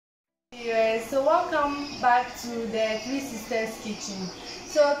So welcome back to the Three Sisters Kitchen.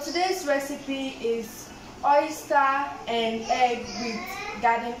 So today's recipe is oyster and egg with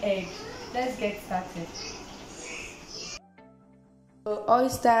garden egg. Let's get started. So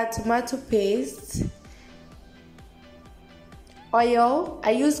oyster, tomato paste, oil.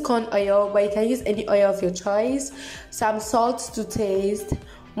 I use corn oil, but you can use any oil of your choice. Some salt to taste.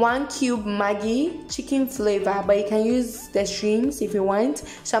 1 cube Maggi, chicken flavor, but you can use the shrimps if you want.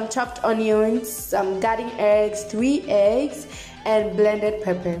 Some chopped onions, some garden eggs, 3 eggs, and blended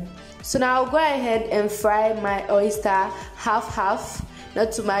pepper. So now I'll go ahead and fry my oyster half,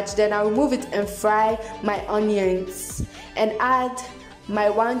 not too much. Then I'll remove it and fry my onions and add my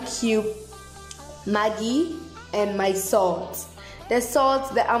 1 cube Maggi and my salt. The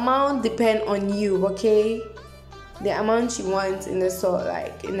salt, the amount depend on you, okay? The amount you want in the salt,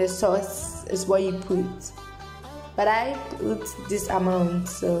 like in the sauce, is what you put. But I put this amount,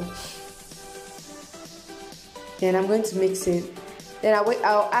 so then I'm going to mix it. Then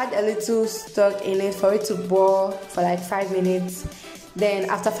I'll add a little stock in it for it to boil for like 5 minutes. Then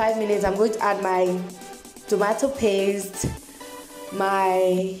after 5 minutes, I'm going to add my tomato paste,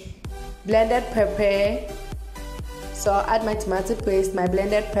 my blended pepper. So I'll add my tomato paste, my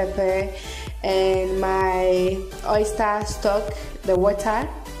blended pepper, and my oyster stock, the water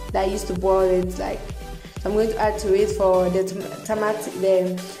that I used to boil it. So I'm going to add to it for the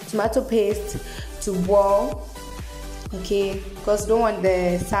tomato paste to boil. Okay, because we don't want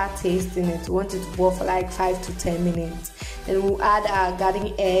the sour taste in it. We want it to boil for like 5 to 10 minutes. Then we'll add our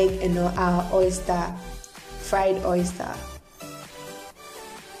garden egg and our oyster, fried oyster.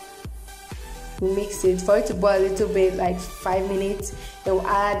 We mix it for it to boil a little bit, like 5 minutes. Then we'll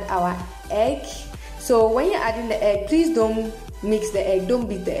add our egg. So when you're adding the egg, please don't mix the egg, don't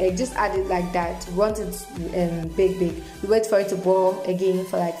beat the egg, just add it like that. We want it big. You wait for it to boil again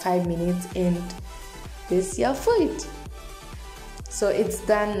for like 5 minutes, and this is your food. So it's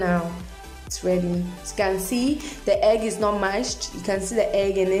done now, it's ready. As you can see, the egg is not mashed. You can see the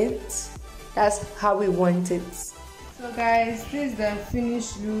egg in it. That's how we want it. So guys, this is the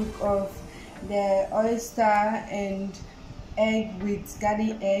finished look of the oyster and egg with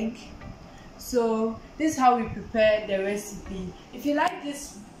garden egg. So this is how we prepare the recipe. If you like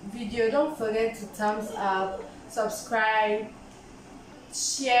this video, don't forget to thumbs up, subscribe,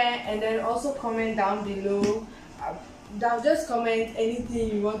 share, and then also comment down below. Just comment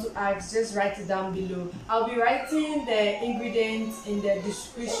anything you want to ask, just write it down below. I'll be writing the ingredients in the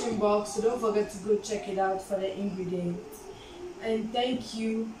description box, so don't forget to go check it out for the ingredients. And thank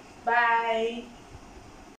you. Bye.